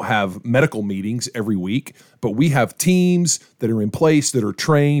mean, we don't have medical meetings every week, but we have teams that are in place that are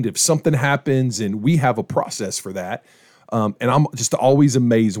trained if something happens, and we have a process for that. And I'm just always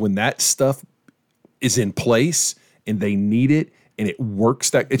amazed when that stuff is in place and they need it and it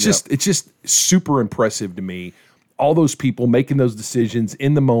works. It's just super impressive to me. All those people making those decisions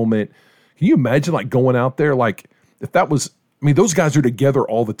in the moment. Can you imagine like going out there? Like if that was, I mean, those guys are together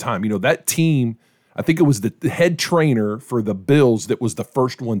all the time. That team, I think it was the head trainer for the Bills that was the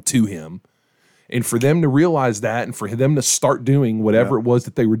first one to him. And for them to realize that and for them to start doing whatever it was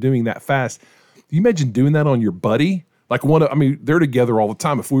that they were doing that fast. Can you imagine doing that on your buddy? Like they're together all the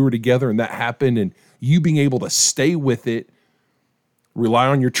time. If we were together and that happened and you being able to stay with it, rely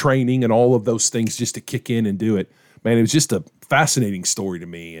on your training and all of those things just to kick in and do it. Man, it was just a fascinating story to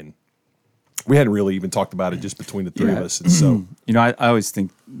me, and we hadn't really even talked about it just between the three of us. And so, I always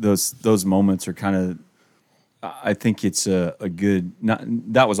think those moments are kind of. I think it's a good.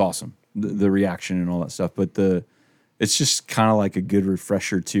 That was awesome, the reaction and all that stuff. But it's just kind of like a good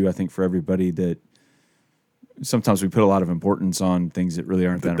refresher too. I think for everybody that sometimes we put a lot of importance on things that really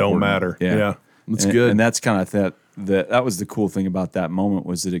aren't that don't important. matter. Yeah. That's and, good. And that's kind of that was the cool thing about that moment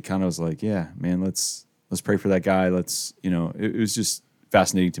was that it kind of was like, yeah, man, let's pray for that guy. It was just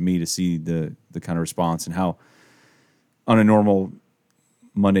fascinating to me to see the kind of response and how on a normal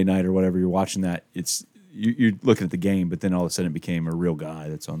Monday night or whatever you're watching that, you're looking at the game, but then all of a sudden it became a real guy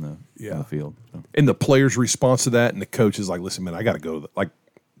that's on the field. So. And the players' response to that, and the coach is like, "Listen, man, I got to go." Like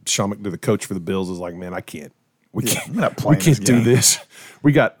Sean McDermott, the coach for the Bills, is like, "Man, I can't. We can't do this.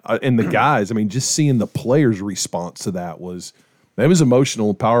 We got." And the guys, I mean, just seeing the players' response to that was emotional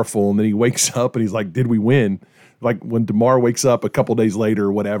and powerful. And then he wakes up and he's like, "Did we win?" Like when DeMar wakes up a couple days later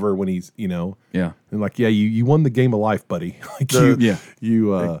or whatever, when he's and like, "Yeah, you won the game of life, buddy." Like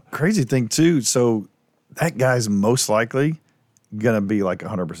the crazy thing too. So that guy's most likely gonna be like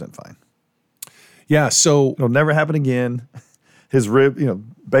 100% fine. Yeah, so it'll never happen again. His rib,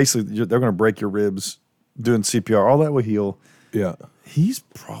 basically they're gonna break your ribs doing CPR. All that will heal. Yeah. He's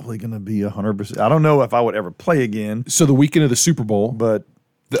probably going to be 100%. I don't know if I would ever play again. So the weekend of the Super Bowl, but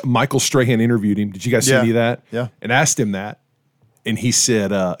Michael Strahan interviewed him. Did you guys see any of that? Yeah. And asked him that. And he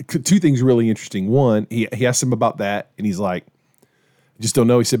said two things really interesting. One, he asked him about that, and he's like, I just don't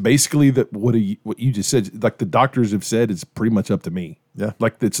know. He said basically that what you just said, like the doctors have said, it's pretty much up to me. Yeah.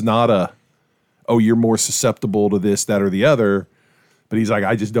 Like it's not you're more susceptible to this, that, or the other. But he's like,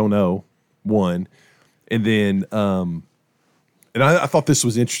 I just don't know. One. And then and I thought this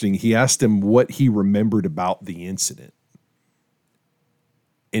was interesting. He asked him what he remembered about the incident.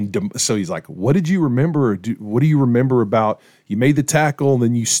 And so he's like, what did you remember? What do you remember about, you made the tackle and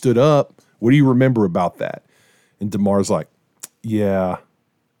then you stood up. What do you remember about that? And DeMar's like, yeah,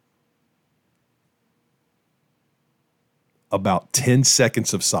 about 10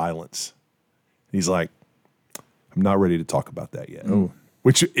 seconds of silence. And he's like, I'm not ready to talk about that yet. Oh.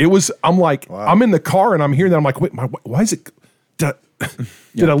 Which it was, I'm like, wow. I'm in the car and I'm hearing that. I'm like, wait, why is it,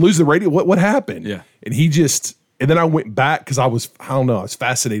 did I lose the radio? What happened? Yeah. And he just, and then I went back because I was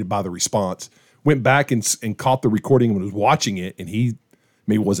fascinated by the response. Went back and caught the recording and was watching it. And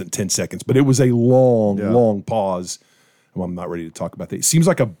maybe it wasn't 10 seconds, but it was a long pause. Well, I'm not ready to talk about that. He seems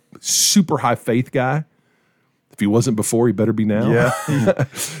like a super high faith guy. If he wasn't before, he better be now. Yeah.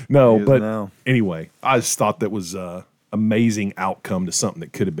 No, but now. Anyway, I just thought that was amazing outcome to something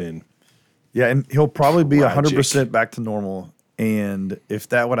that could have been. Yeah, and he'll probably be tragic. 100% back to normal. And if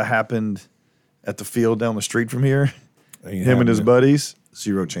that would have happened at the field down the street from here, him and his buddies,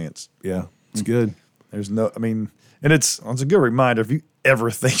 0 chance. Yeah, it's good. There's and it's a good reminder. If you ever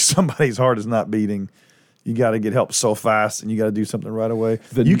think somebody's heart is not beating, you got to get help so fast, and you got to do something right away.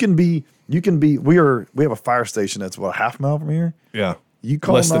 We have a fire station that's a half mile from here. Yeah. You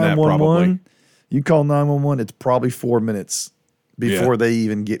call Less than that, 911. You call 911. It's probably 4 minutes before they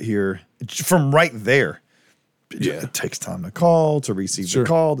even get here from right there. Yeah. It takes time to call, to receive the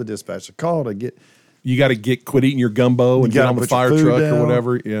call, to dispatch the call, to get. You got to quit eating your gumbo and get gotta on the put your fire food truck or down,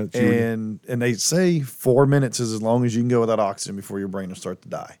 whatever. Yeah, it's your- And they say 4 minutes is as long as you can go without oxygen before your brain will start to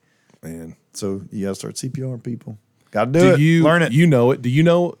die. man. So you gotta start CPR, people. Gotta do it. You Learn it. You know it. Do you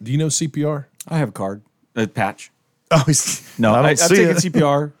know CPR? I have a card, a patch. Oh, he's, No, I don't I've see taken it.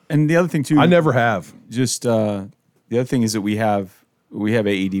 CPR. And the other thing too, I never have. just the other thing is that we have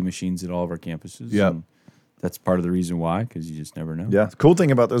AED machines at all of our campuses. Yeah. and that's part of the reason why, because you just never know. Yeah. The cool thing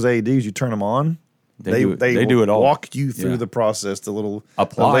about those AEDs, you turn them on. They do it- they will do it all. Walk you through Yeah. the process. The little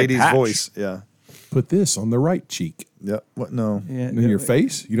Apply the lady's patch. voice. Yeah. Put this on the right cheek. Yeah. What? No. Yeah, In your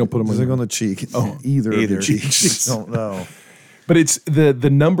face? You don't put them Is on it your on the cheek? Oh, either of Either. the cheeks. Don't know. But it's the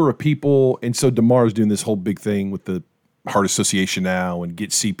number of people, and so DeMar's doing this whole big thing with the Heart Association now and get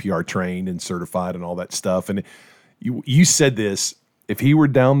CPR trained and certified and all that stuff. And you said this, if he were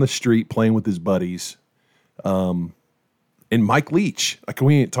down the street playing with his buddies, and Mike Leach, like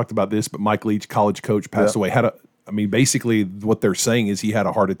we ain't talked about this, but Mike Leach, college coach, passed away. Basically what they're saying is he had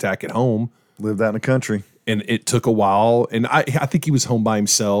a heart attack at home. Lived out in the country. And it took a while, and I think he was home by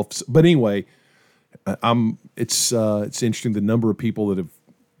himself. But anyway, it's interesting the number of people that have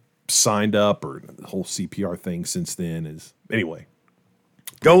signed up or the whole CPR thing since then is anyway.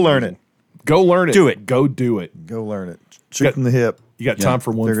 Go learn it. Go learn it. Do it. Go do it. Go learn it. Shoot from the hip. You got time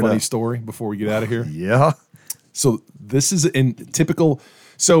for one figure it funny out. story before we get out of here? Yeah. So this is in typical.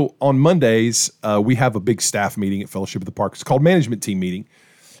 So on Mondays, we have a big staff meeting at Fellowship of the Park. It's called Management Team Meeting.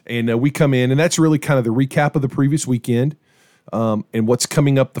 And we come in, and that's really kind of the recap of the previous weekend and what's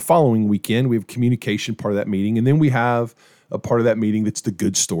coming up the following weekend. We have communication part of that meeting. And then we have a part of that meeting that's the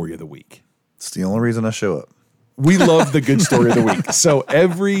good story of the week. It's the only reason I show up. We love the good story of the week. So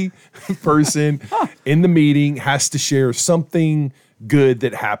every person in the meeting has to share something good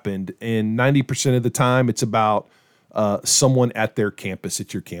that happened. And 90% of the time, it's about someone at their campus,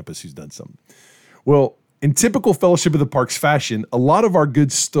 at your campus, who's done something. Well, in typical Fellowship of the Parks fashion, a lot of our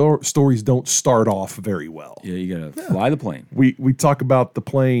good stories don't start off very well. Yeah, you gotta fly the plane. We talk about the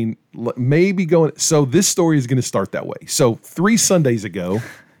plane maybe going. So this story is going to start that way. So 3 Sundays ago,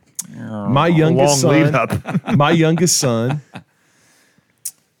 my youngest long lead son, up. my youngest son,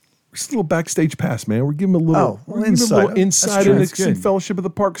 just a little backstage pass, man. We're giving him a little, Oh, we're giving him a little insight. insight true. into That's some good. Fellowship of the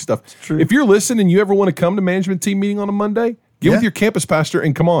Park stuff. true. If you're listening and you ever want to come to management team meeting on a Monday, get with Yeah. your campus pastor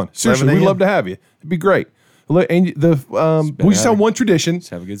and come on. Seriously, 11 we'd a.m. love to have you. It'd be great. And we just have one tradition. Just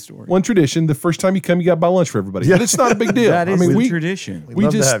have a good story. One tradition. The first time you come, you got to buy lunch for everybody. Yeah. But it's not a big deal. That is the we tradition. We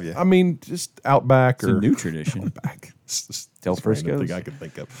love to just, have you. just Outback It's or a new tradition. Outback. It's just Del it's the random Frisco's. thing I could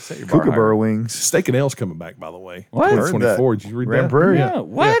think of. Your bar higher. Kookaburra wings. Steak and Ale's coming back, by the way. What? Heard that. 2024. Did you read Grand that? Prairie. Yeah.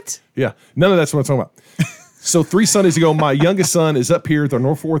 What? Yeah. None of that's what I'm talking about. So 3 Sundays ago, my youngest son is up here at the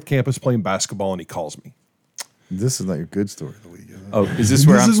North Fourth campus playing basketball, and he calls me. This is not your good story of the week. Oh, is this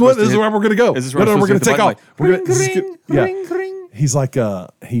where This I'm is where supposed to we're going to go. Is this where no, I'm we're going supposed to to take hit the off. button, We're like, gonna, ring, yeah. ring, ring? He's like,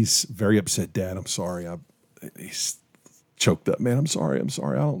 he's very upset, Dad. I'm sorry. He's choked up, man. I'm sorry.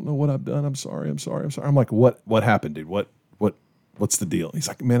 I don't know what I've done. I'm sorry. I'm like, what happened, dude? What's the deal? He's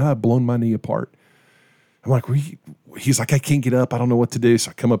like, man, I've blown my knee apart. I'm like, he's like, I can't get up. I don't know what to do.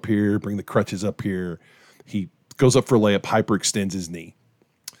 So I come up here, bring the crutches up here. He goes up for a layup, hyperextends his knee.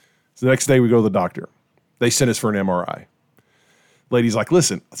 So the next day we go to the doctor. They sent us for an MRI. Lady's like,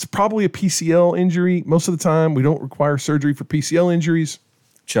 listen, it's probably a PCL injury. Most of the time, we don't require surgery for PCL injuries.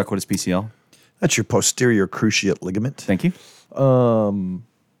 Chuck, what is PCL? That's your posterior cruciate ligament. Thank you.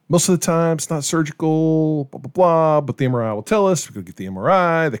 Most of the time, it's not surgical, blah, blah, blah. But the MRI will tell us. We go get the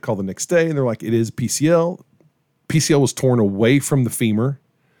MRI. They call the next day, and they're like, it is PCL. PCL was torn away from the femur.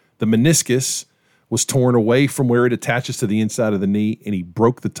 The meniscus was torn away from where it attaches to the inside of the knee, and he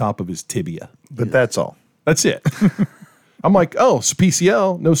broke the top of his tibia. But that's all. That's it. I'm like, oh, so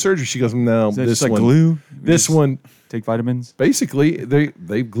PCL, no surgery. She goes, no, Is that this just like one, glue? this one, Take vitamins. basically,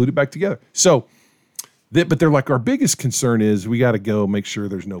 they glued it back together. So, but they're like, our biggest concern is we got to go make sure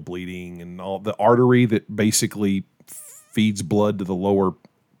there's no bleeding and all the artery that basically feeds blood to the lower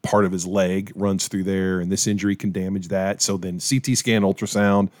part of his leg runs through there, and this injury can damage that. So then CT scan,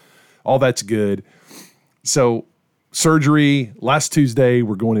 ultrasound, all that's good. So surgery, last Tuesday,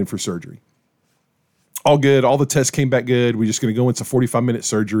 we're going in for surgery. All good. All the tests came back good. We're just going to go into 45-minute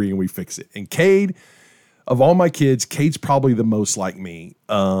surgery and we fix it. And Cade, of all my kids, Cade's probably the most like me.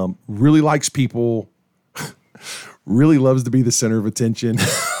 Really likes people, really loves to be the center of attention.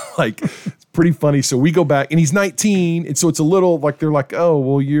 Like, it's pretty funny. So we go back, and he's 19. And so it's a little like, they're like, oh,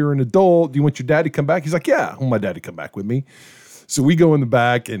 well, you're an adult. Do you want your dad to come back? He's like, yeah, I want my dad to come back with me. So we go in the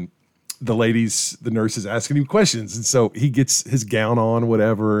back, and the nurse is asking him questions. And so he gets his gown on,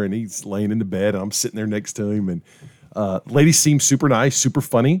 whatever, and he's laying in the bed. And I'm sitting there next to him. And lady seems super nice, super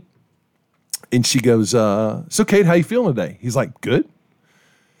funny. And she goes, so Cade, how you feeling today? He's like, good.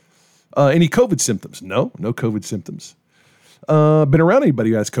 Any COVID symptoms? No COVID symptoms. Been around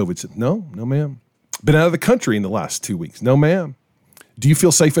anybody who has COVID symptoms? No, ma'am. Been out of the country in the last 2 weeks? No, ma'am. Do you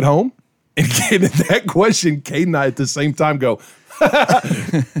feel safe at home? And again, at that question, Cade and I at the same time go,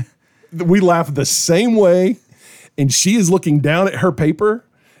 we laugh the same way. And she is looking down at her paper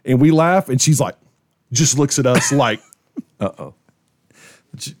and we laugh and she's like, just looks at us like, Uh-oh.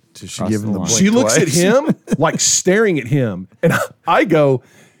 Did she give him the blink she looks at twice? him like staring at him. And I go,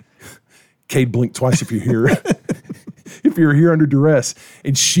 Cade, blink twice if you're here. If you're here under duress.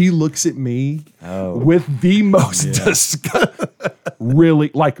 And she looks at me with the most disgust.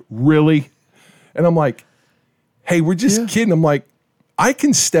 Really? And I'm like, hey, we're just kidding. I'm like, I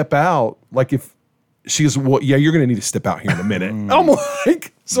can step out. Like if she goes, well, yeah, you're going to need to step out here in a minute. I'm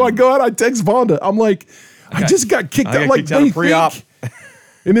like, so I go out, I text Vonda. I'm like, I just got kicked out. Like, kicked out of pre-op.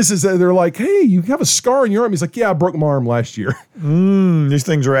 And this is, they're like, hey, you have a scar on your arm. He's like, yeah, I broke my arm last year. These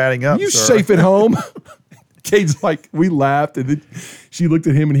things are adding up. You sir. safe at home? Cade's like, we laughed. And then she looked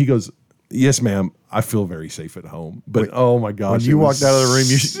at him and he goes, yes, ma'am, I feel very safe at home. But oh my gosh. When you it walked was out of the room,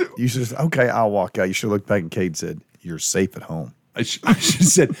 so- you should have, okay, I'll walk out. You should have looked back and Cade said, you're safe at home. I should have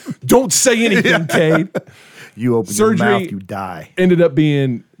said, don't say anything, Cade. You open Surgery- your mouth, you die. Ended up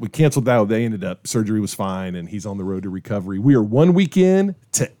being, we canceled that. They ended up, surgery was fine and he's on the road to recovery. We are 1 week in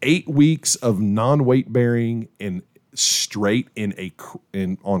to 8 weeks of non-weight bearing and straight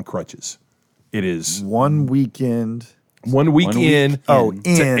on crutches. It is 1 weekend 1 week in Oh, to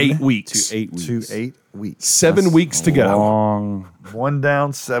in 8 weeks. To 8 weeks. to 8 weeks. 7 weeks to go. Long 1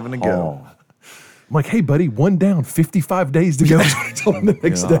 down, 7 to go. haul. I'm like, hey, buddy, 1 down, 55 days to go. I told him the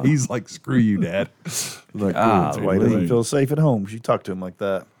next day. He's like, screw you, Dad. Like, Ah, that's why he doesn't feel safe at home. You talk to him like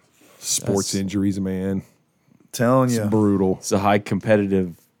that. Sports injuries, man. Telling It's you. brutal. It's a high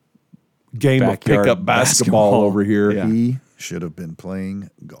competitive. Game of Backyard pickup basketball basketball. over here. Yeah. He should have been playing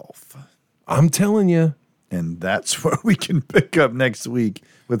golf. I'm telling you. And that's what we can pick up next week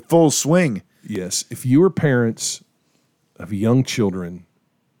with Full Swing. Yes, if you are parents of young children,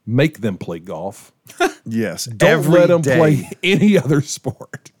 make them play golf. Yes. Don't let them play any other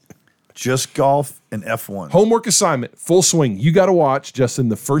sport. Just golf and F1. Homework assignment, Full Swing. You got to watch, Justin,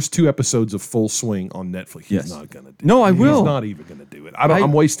 the first 2 episodes of Full Swing on Netflix. He's Yes. not going to do No, it. I will. He's not even going to do it.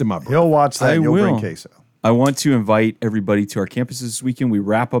 I'm wasting my breath. He'll watch that I and you'll bring will. queso. I want to invite everybody to our campus this weekend. We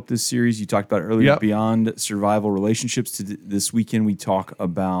wrap up this series. You talked about earlier, Yep. Beyond Survival Relationships. This weekend, we talk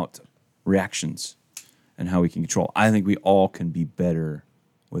about reactions and how we can control. I think we all can be better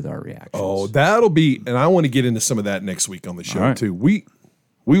with our reactions. Oh, that'll be, and I want to get into some of that next week on the show All right. too. We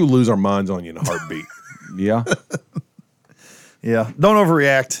will lose our minds on you in a heartbeat. yeah. Yeah. Don't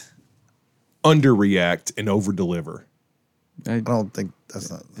overreact. Underreact and over deliver. I don't think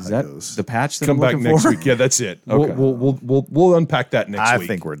that's not Is how that it goes. the patch that Come I'm back looking next for? week. Yeah, that's it. Okay. We'll unpack that next I week.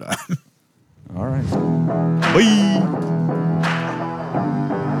 think we're done. All right. Bye.